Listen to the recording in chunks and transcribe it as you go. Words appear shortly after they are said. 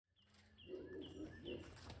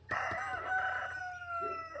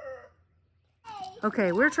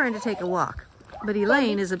Okay, we're trying to take a walk, but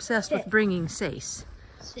Elaine is obsessed with bringing Sace.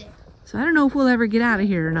 So I don't know if we'll ever get out of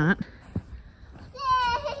here or not.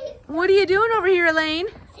 What are you doing over here, Elaine?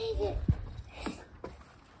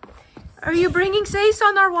 Are you bringing Sace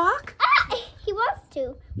on our walk? He wants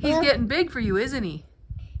to. He's getting big for you, isn't he?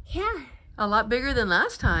 Yeah. A lot bigger than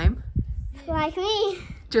last time. Like me.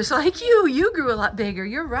 Just like you. You grew a lot bigger.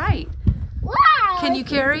 You're right. Wow. Can you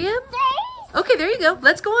carry him? Sace? Okay, there you go.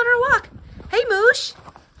 Let's go on our walk. Hey, Moosh.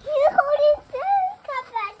 You hold his come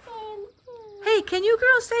back to him. Hey, can you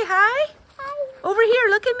girls say hi? Hi. Over here,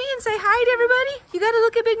 look at me and say hi to everybody. You gotta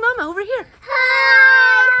look at Big Mama over here.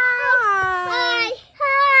 Hi. Hi.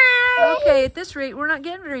 Hi. Okay, at this rate, we're not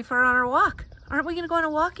getting very far on our walk. Aren't we gonna go on a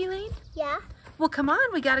walk, Elaine? Yeah. Well, come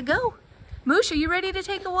on, we gotta go. Moosh, are you ready to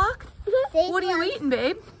take a walk? What are you eating,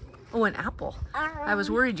 babe? Oh, an apple. I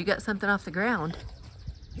was worried you got something off the ground.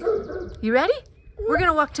 You ready? We're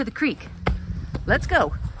gonna walk to the creek. Let's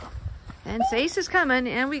go. And Sace is coming,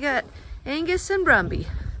 and we got Angus and Brumby.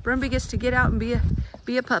 Brumby gets to get out and be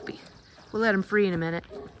a puppy. We'll let him free in a minute.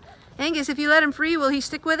 Angus, if you let him free, will he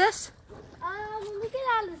stick with us? When we get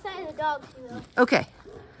out of the side of the dogs, he will. Okay.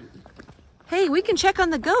 Hey, we can check on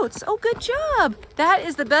the goats. Oh, good job. That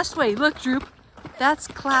is the best way. Look, Droop. That's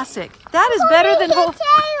classic. That is better than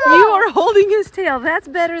you are holding his tail. That's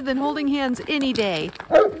better than holding hands any day.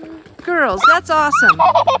 Girls, that's awesome.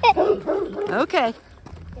 Okay.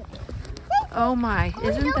 Oh my,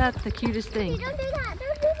 isn't that the cutest thing? Don't do that. Don't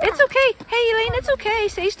do that. It's okay. Hey, Elaine, it's okay.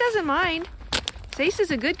 Sace doesn't mind. Sace is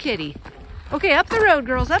a good kitty. Okay, up the road,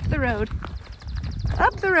 girls, up the road.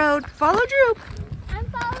 Up the road. Follow Droop. I'm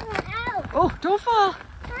following her out. Oh, don't fall.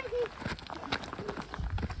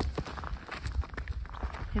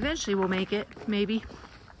 Eventually we'll make it, maybe.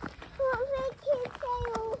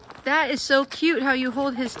 That is so cute how you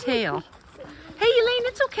hold his tail. Hey, Elaine,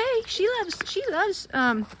 it's okay. She loves,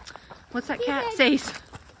 what's that cat? Sace.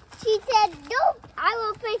 She said, nope, I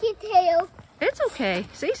will break your tail. It's okay.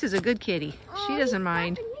 Sace is a good kitty. She doesn't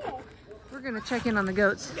mind. We're gonna check in on the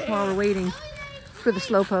goats while we're waiting for the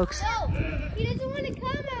slowpokes. No, he doesn't want to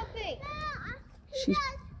come, I think.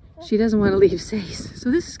 She doesn't want to leave Sace,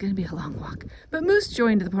 so this is going to be a long walk. But Moose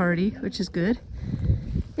joined the party, which is good.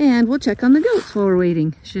 And we'll check on the goats while we're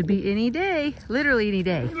waiting. Should be any day, literally any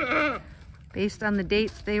day. Based on the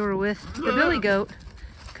dates they were with the billy goat.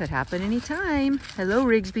 Could happen anytime. Hello,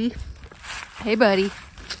 Rigsby. Hey, buddy.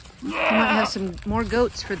 We might have some more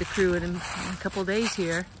goats for the crew in a couple days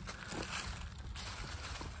here.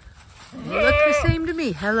 They look the same to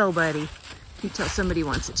me. Hello, buddy. You tell somebody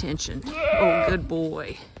wants attention. Oh, good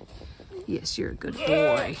boy. Yes, you're a good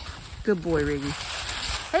boy. Good boy, Riggy.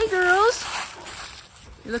 Hey, girls.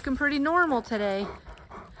 You're looking pretty normal today.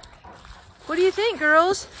 What do you think,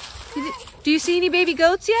 girls? Do you see any baby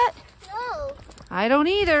goats yet? No. I don't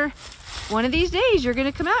either. One of these days, you're going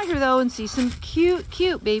to come out here, though, and see some cute,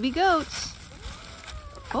 cute baby goats.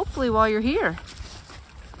 Hopefully while you're here.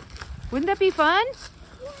 Wouldn't that be fun?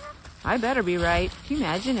 Yeah. I better be right. Can you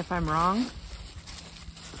imagine if I'm wrong?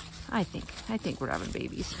 I think we're having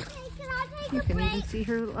babies. You can even see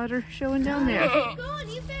her udder showing down there. God,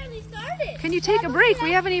 you barely started. Can you take a break?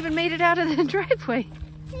 We haven't even made it out of the driveway.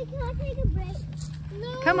 Hey, can I take a break?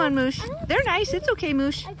 No. Come on, Moosh. They're nice. It's okay,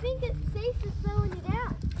 Moosh. I think it's safe to slowing you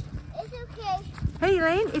down. It's okay. Hey,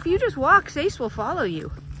 Elaine, if you just walk, Sace will follow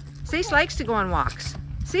you. Sace likes to go on walks.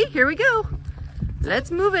 See, here we go.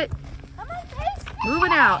 Let's move it. Come on, Sace.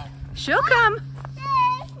 Moving out. She'll come.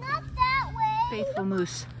 Sace, not that way. Faithful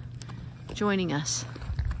Moose joining us.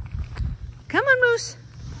 Come on, Moose.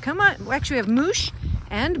 Come on. Well, actually, we have Moosh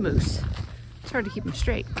and Moose. It's hard to keep them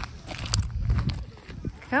straight.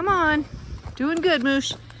 Come on. Doing good,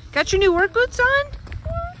 Moosh. Got your new work boots on?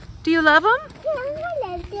 Do you love them? I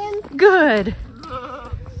love them. Good.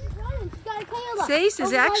 Caleb. Sace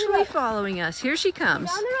is actually following us. Here she comes.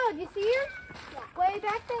 Down the road, you see her? Yeah. Way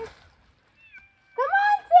back there. Come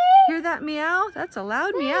on, Sace. Hear that meow? That's a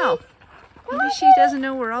loud meow. Maybe she doesn't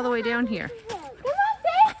know we're all the way down here. Come on,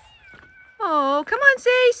 Sace. Oh, come on,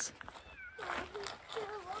 Sace.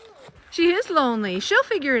 She is lonely. She'll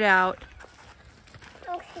figure it out.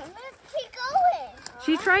 Okay, let's keep going.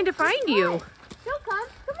 She's trying to find you. She'll come.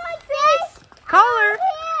 Come on, Sace. Call her.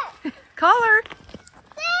 Call her.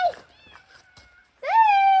 Sace.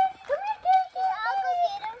 Sace. Come here, Casey. I'll go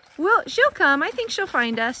get him. Well, she'll come. I think she'll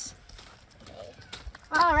find us.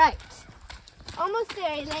 All right. Almost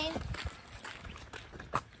there, Elaine.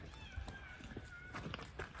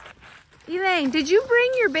 Elaine, did you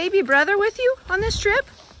bring your baby brother with you on this trip?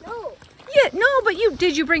 No. Yeah, no, but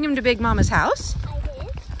did you bring him to Big Mama's house? I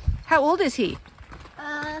did. How old is he?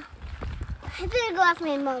 I better go ask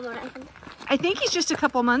my mom what I think. I think he's just a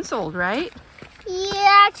couple months old, right?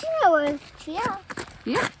 Yeah, Chino was. Yeah.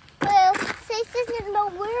 Yeah. Well, Sace doesn't know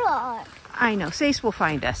where we are. I know. Sace will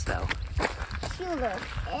find us, though. She'll go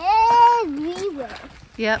everywhere.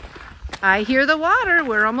 Yep. I hear the water.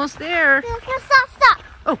 We're almost there. No, stop.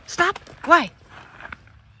 Oh, stop. Why?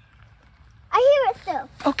 I hear it still.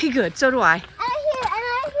 Okay, good. So do I. And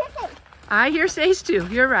I hear Sace. I hear Sace,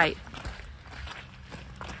 too. You're right.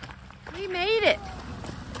 We made it.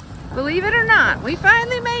 Believe it or not, we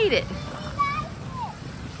finally made it.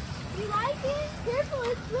 You like it? Careful,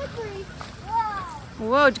 it's slippery. Whoa.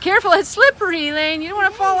 Whoa, careful, it's slippery, Elaine. You don't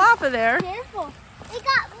want to fall off of there. Careful. It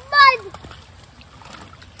got mud.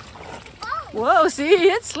 Oh. Whoa, see,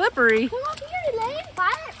 it's slippery. Come up here, Elaine.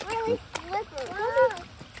 Find it really slippery. Wow.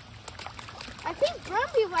 I think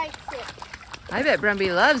Brumby likes it. I bet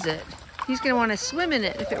Brumby loves it. He's going to want to swim in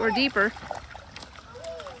it if it were deeper.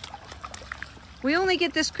 We only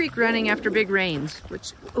get this creek running after big rains,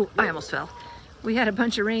 which, oh, I almost fell. We had a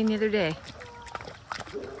bunch of rain the other day.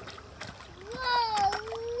 Whoa,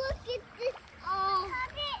 look at this. Oh,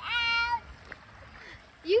 get out.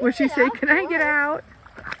 What'd she say? Can I get out?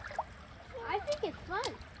 I think it's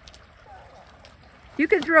fun. You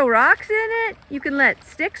can throw rocks in it. You can let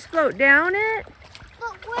sticks float down it.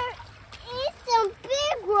 But where is some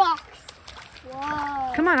big rocks?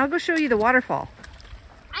 Whoa. Come on, I'll go show you the waterfall.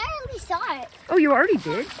 I already saw it. Oh, you already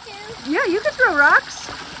did? Yeah, you can throw rocks.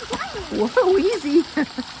 Whoa, easy.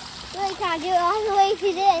 Really can't do it all the way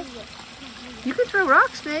to this. You can throw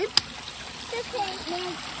rocks, babe.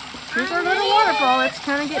 Okay. Here's our little waterfall. It's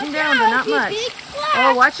kind of getting down, but not much.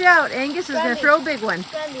 Oh, watch out. Angus is going to throw a big one.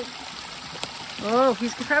 Oh,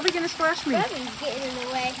 he's probably going to splash me. Brumby's getting in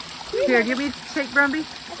the way. Here, give me take Brumby. I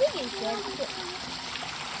think he's good.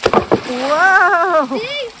 Whoa!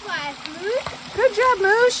 Big splash, Moose. Good job,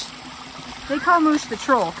 Moosh. They call Moosh the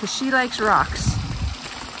troll because she likes rocks.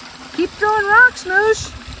 Keep throwing rocks, Moosh.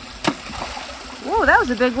 Whoa, that was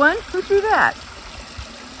a big one. Who threw that?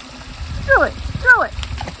 Throw it. Throw it.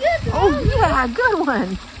 Good Oh, yeah, good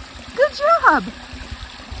one. Good job.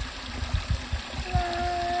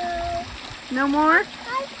 No more?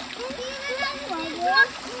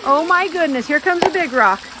 Oh my goodness, here comes a big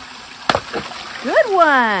rock. Good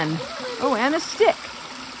one. Oh, and a stick.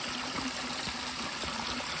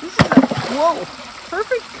 This is a, whoa,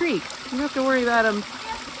 perfect creek. You don't have to worry about them.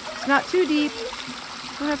 It's not too deep.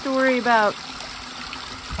 You don't have to worry about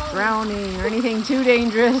drowning or anything too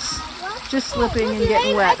dangerous. Just slipping and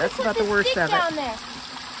getting wet. That's about the worst of it. Down there.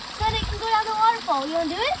 So they can go down the waterfall. You want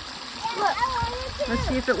to do it? Look. Let's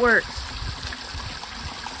see if it works.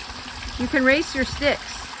 You can race your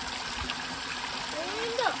sticks. There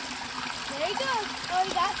you go. There you go. Oh,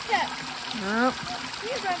 you got stuck. Oh,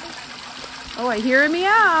 Here, Brumby. oh, I hear a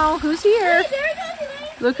meow. Who's here? Hey, there it goes,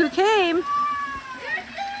 Elaine. Look who came. There it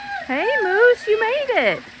goes. Hey, Moose, you made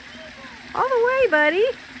it. All the way, buddy.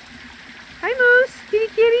 Hi, Moose. Kitty,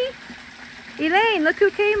 kitty. Elaine, look who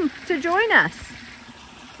came to join us.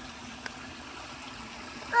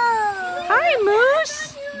 Oh. Hi,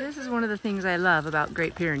 Moose. This is one of the things I love about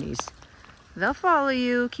Great Pyrenees. They'll follow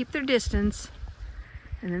you, keep their distance,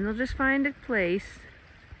 and then they'll just find a place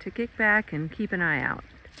to kick back and keep an eye out.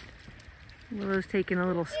 Willow's taking a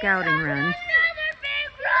little scouting run.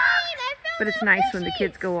 But it's nice when the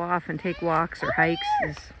kids go off and take walks or hikes.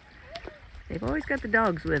 They've always got the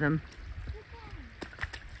dogs with them.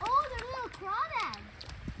 Oh, they're little crawdads.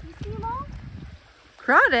 You see them all?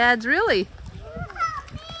 Crawdads, really?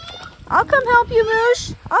 I'll come help you,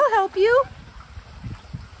 Moosh. I'll help you.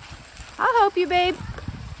 I'll help you, babe.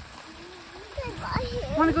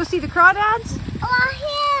 Want to go see the crawdads? Oh,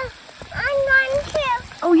 here. I'm going to.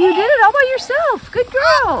 Oh, you did it all by yourself. Good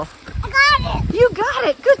girl. I got it. You got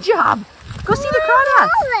it. Good job. Go see the crawdads.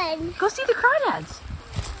 Rolling. Go see the crawdads.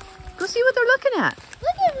 Go see what they're looking at.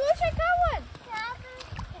 Look at this. I got one.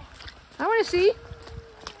 I want to see.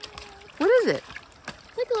 What is it?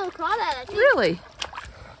 It's like a little crawdad, I think. Really?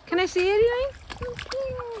 Can I see it, Elaine?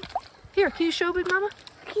 Here, can you show Big Mama?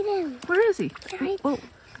 Look at him. Where is he? Right. Whoa.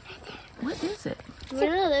 What is it? I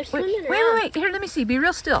don't know. They're Wait, swimming wait, around. wait. Here, let me see. Be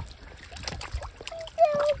real still.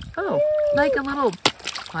 Oh, like a little,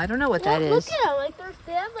 I don't know what that Look is. at them. Like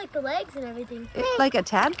they have like the legs and everything. Like a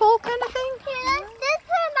tadpole kind of thing? Here, let's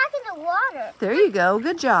put him back in the water. There you go.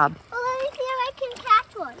 Good job. Well, let me see if I can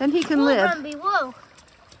catch one. Then he can Whoa, live. Brumby, whoa.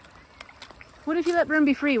 What if you let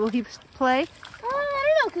Brumby free? Will he play? I don't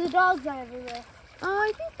know, because the dogs are everywhere. Oh,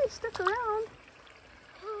 I think they stuck around.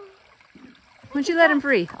 Why don't you let him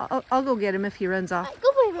free? I'll go get him if he runs off. Go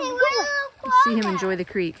play, Brumby. See him enjoy the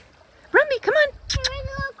creek. Brumby, come on.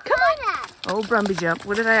 Come on. Oh, Brumby jump.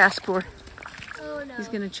 What did I ask for? Oh, Oh no. He's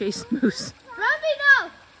gonna chase Moose. Brumby, no!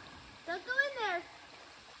 Don't go in there.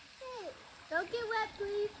 Hey, don't get wet,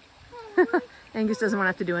 please. Angus doesn't want to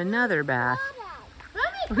have to do another bath.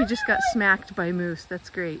 Brumby, We just got smacked by Moose. That's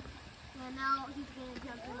great. And now he's gonna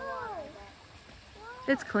jump in the water.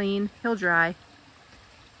 It's clean. He'll dry.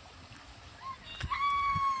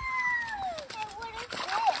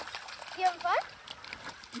 You having fun?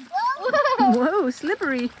 Whoa! Whoa,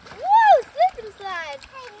 slippery. Whoa, slip and slide.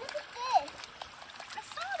 Hey, look at this. I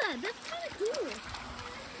saw that. That's kind of cool.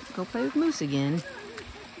 Go play with Moose again.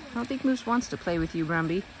 I don't think Moose wants to play with you,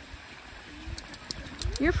 Brumby.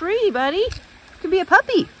 You're free, buddy. You can be a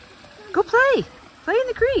puppy. Go play. Play in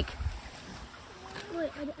the creek.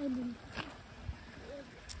 Wait, I didn't.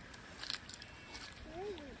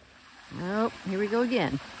 Oh, here we go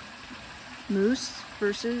again. Moose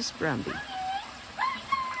versus Brumby.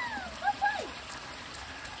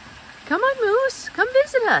 Come on, Moose. Come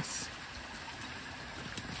visit us.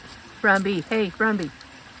 Brumby. Hey, Brumby.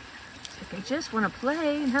 I just want to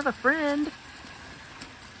play and have a friend.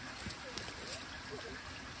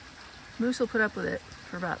 Moose will put up with it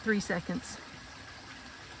for about 3 seconds.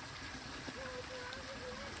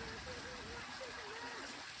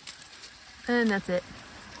 And that's it.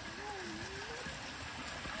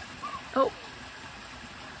 Oh.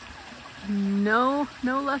 No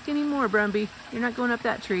luck anymore, Brumby. You're not going up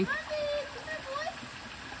that tree.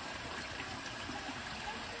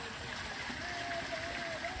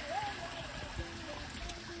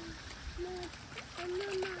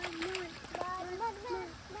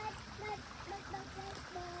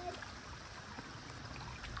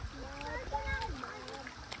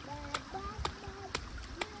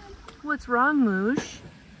 What's wrong, Moosh?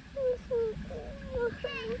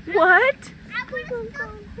 What?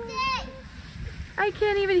 I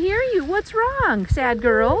can't even hear you. What's wrong, sad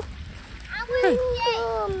girl? Hey.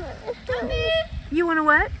 You want to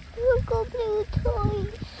what? Go play with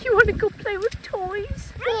toys. You want to go play with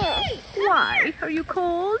toys? Yeah. Why? Are you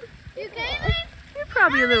cold? You okay? You're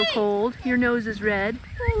probably a little cold. Your nose is red.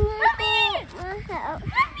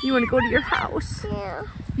 You want to go to your house? Yeah.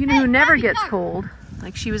 You know who never gets cold,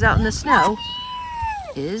 like she was out in the snow,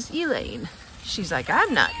 is Elaine. She's like,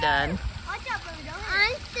 I'm not done. I'm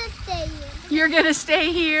still staying. You're gonna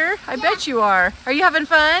stay here? I bet you are. Are you having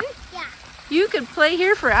fun? Yeah. You could play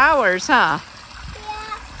here for hours, huh?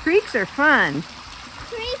 Yeah. Creeks are fun.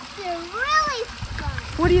 Creeks are really fun.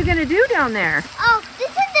 What are you gonna do down there? Oh, this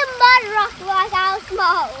is the mud rock I was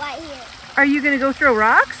small right here. Are you gonna go throw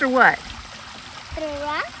rocks or what? Throw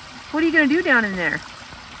rocks? What are you gonna do down in there?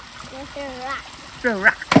 Yes, throw rocks. Throw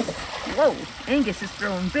rocks. Whoa, Angus is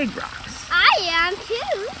throwing big rocks. I am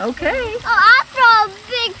too. Okay. Oh, I'll throw a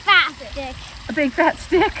big fat stick. A big fat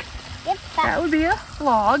stick? Yep. That would be a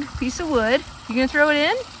log, piece of wood. You gonna throw it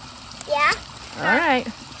in? Yeah. All right.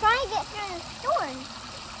 Trying to get through the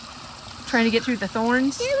thorns. Trying to get through the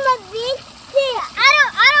thorns? Here's my big stick.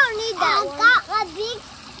 I don't need that one. I got my big.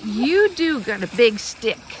 You do got a big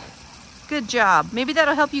stick. Good job. Maybe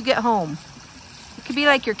that'll help you get home. It could be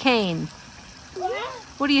like your cane.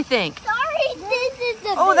 What do you think? Sorry, this is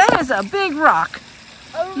the. Oh, that is a big rock.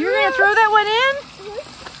 You're gonna throw that one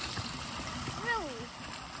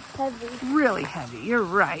Really heavy. in? Really heavy. You're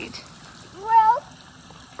right. Well,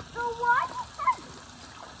 so what?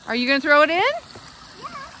 Are you gonna throw it in?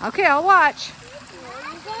 Yeah. Okay, I'll watch.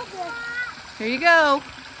 Here you go.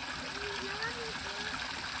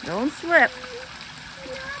 Don't slip.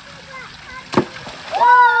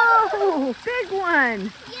 Whoa! Big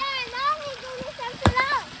one.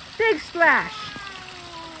 Big splash.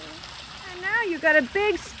 And now you got a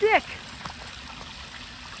big stick.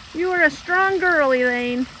 You are a strong girl,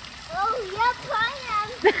 Elaine. Oh, yep, I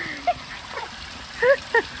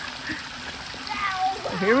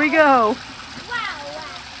am. Here we go. Wow.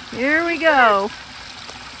 Here we go.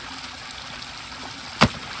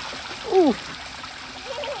 Ooh.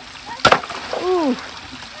 Ooh.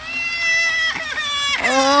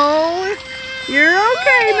 Oh, you're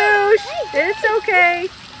okay, Moosh. It's okay.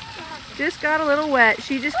 Just got a little wet.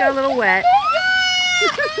 She just got a little wet.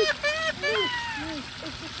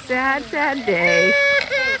 Sad, sad day.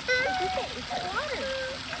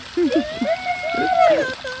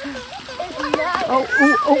 Oh.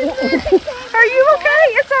 Are you okay?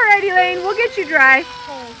 It's all right, Elaine. We'll get you dry.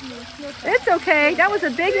 It's okay. That was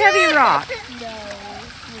a big, heavy rock.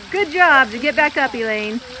 Good job to get back up,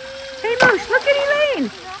 Elaine. Hey, Moosh, look at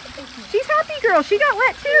Elaine. She's happy, girl. She got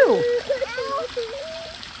wet, too.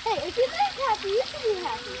 Hey, if you're happy, you should be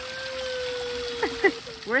happy.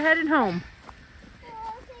 We're heading home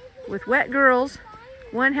with wet girls.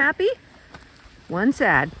 One happy, one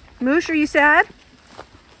sad. Moosh, are you sad?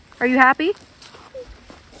 Are you happy?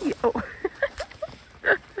 Oh.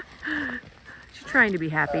 She's trying to be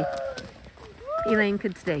happy. Elaine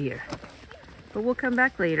could stay here, but we'll come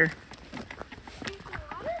back later.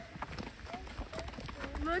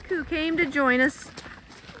 Look who came to join us.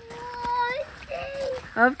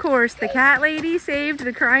 Of course, the cat lady saved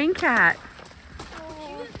the crying cat. She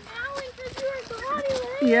was meowing because you were gone,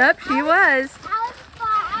 Elaine. Yep, she was.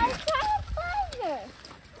 I was trying to find her.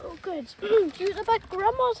 Oh, good. She was up at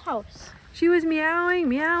Grandma's house. She was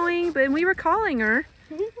meowing, but we were calling her.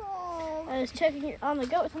 I was checking on the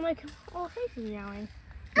goats. I'm like, oh, Faith is meowing.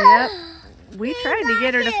 Yep. We tried to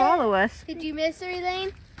get her to follow us. Did you miss her,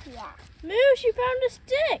 Elaine? Yeah. Moosh, you found a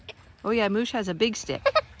stick. Oh yeah, Moosh has a big stick.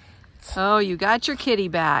 Oh, you got your kitty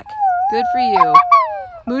back. Good for you.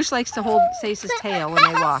 Moosh likes to hold Sace's tail when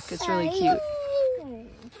they walk. It's really cute.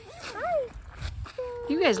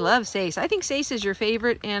 You guys love Sace. I think Sace is your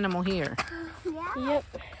favorite animal here. Yep.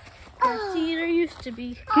 Garcia used to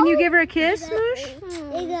be. Can you give her a kiss, Moosh?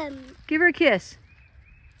 Give her a kiss.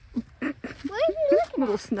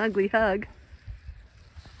 Little snuggly hug.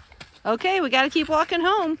 Okay, we got to keep walking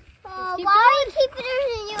home. Why are you keeping her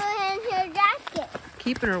in your jacket?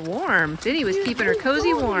 Keeping her warm. Vinny was keeping her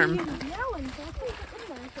cozy warm.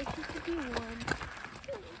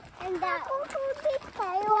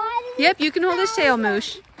 Yep, you can hold his tail,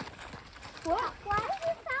 Moosh. Why did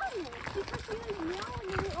you found me? Because he was yelling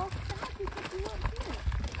and we all stopped because we weren't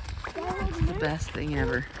here. It's the best thing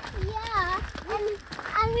ever. Yeah, and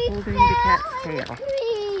we Holding fell the cat's in tail. the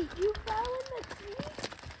tree. You fell in the tree?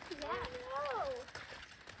 Yeah. No.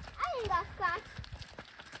 I didn't got scratched.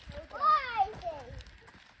 Why?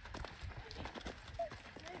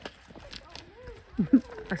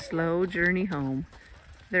 A slow journey home.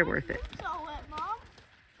 They're worth it. So wet, Mom.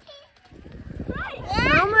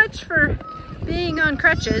 So much for being on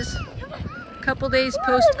crutches. A couple days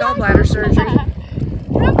post gallbladder surgery.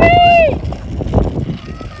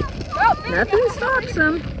 Nothing stops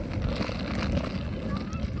them.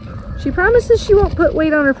 She promises she won't put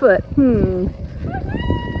weight on her foot. I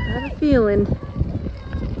have a feeling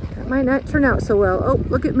that might not turn out so well. Oh,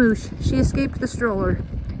 look at Moosh. She escaped the stroller.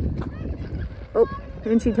 Oh,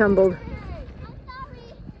 and she tumbled.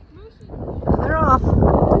 They're off.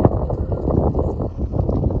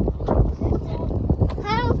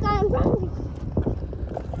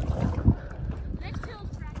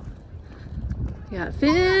 Got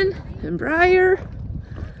Fynn and Bryar.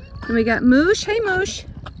 And we got Moosh. Hey, Moosh.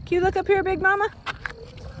 Can you look up here, Big Mama?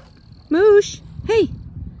 Moosh. Hey.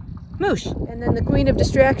 Moosh. And then the queen of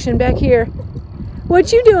distraction back here.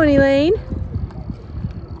 What you doing, Elaine?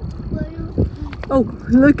 Oh,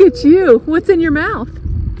 look at you. What's in your mouth?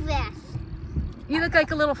 This. You look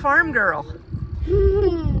like a little farm girl.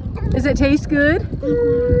 Does it taste good?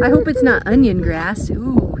 I hope it's not onion grass.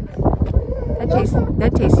 Ooh.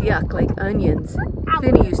 That tastes yuck, like onions.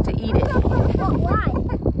 Finny used to eat it. Why?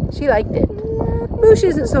 She liked it. Moosh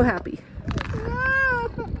isn't so happy.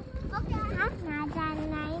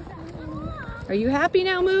 Are you happy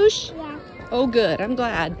now, Moosh? Yeah. Oh, good. I'm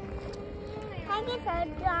glad. I get so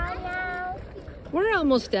done now. We're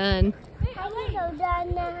almost done. I get so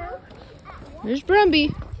done now. There's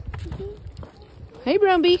Brumby. Hey,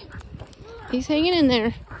 Brumby. He's hanging in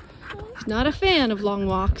there. He's not a fan of long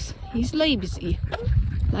walks. He's lazy.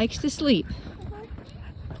 Likes to sleep.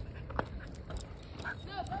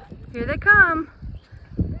 Here they come.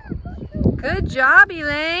 Good job,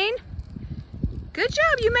 Elaine. Good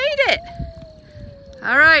job, you made it.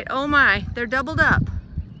 All right, oh my, they're doubled up.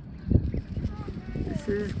 This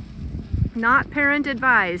is not parent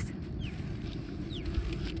advised.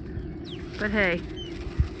 But hey,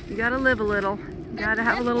 you gotta live a little. You gotta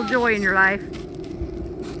have a little joy in your life.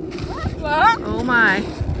 Oh my.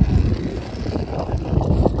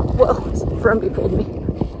 Whoa, Brumby pulled me.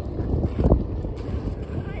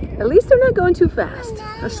 At least they're not going too fast.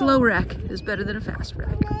 A slow wreck is better than a fast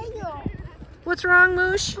wreck. What's wrong,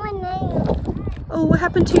 Moosh? My nail. Oh, what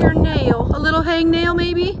happened to your nail? A little hangnail,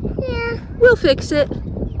 maybe? Yeah. We'll fix it.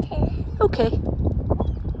 Okay.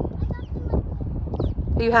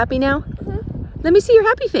 Are you happy now? Let me see your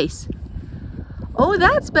happy face. Oh,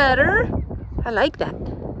 that's better. I like that.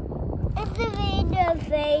 It's a video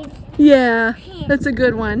face. Yeah, that's a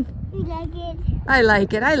good one. You like it? I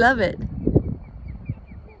like it. I love it.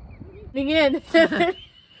 Again.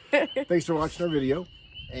 Thanks for watching our video.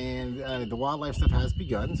 And the wildlife stuff has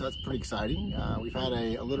begun, so that's pretty exciting. We've had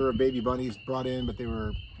a litter of baby bunnies brought in, but they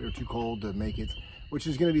were too cold to make it, which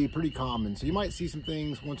is going to be pretty common. So you might see some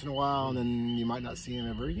things once in a while, and then you might not see them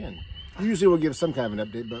ever again. Usually we'll give some kind of an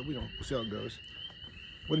update, but we'll see how it goes.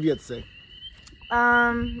 What have you got to say?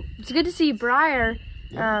 It's good to see Bryar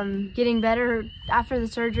getting better after the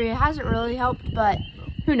surgery. It hasn't really helped, but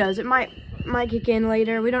who knows? It might kick in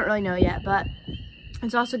later. We don't really know yet, but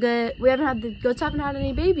it's also good. The goats haven't had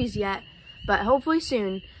any babies yet, but hopefully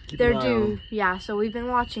soon. They're due. Yeah, so we've been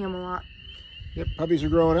watching them a lot. Yep, puppies are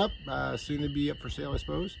growing up, soon to be up for sale, I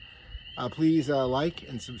suppose. Please like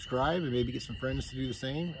and subscribe, and maybe get some friends to do the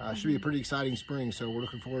same. Should be a pretty exciting spring, so we're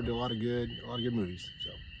looking forward to a lot of good movies.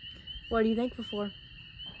 So, what are you thankful for?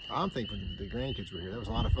 I'm thankful that the grandkids were here. That was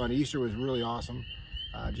a lot of fun. Easter was really awesome.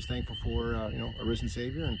 Just thankful for a risen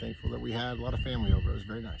Savior, and thankful that we had a lot of family over. It was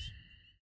very nice.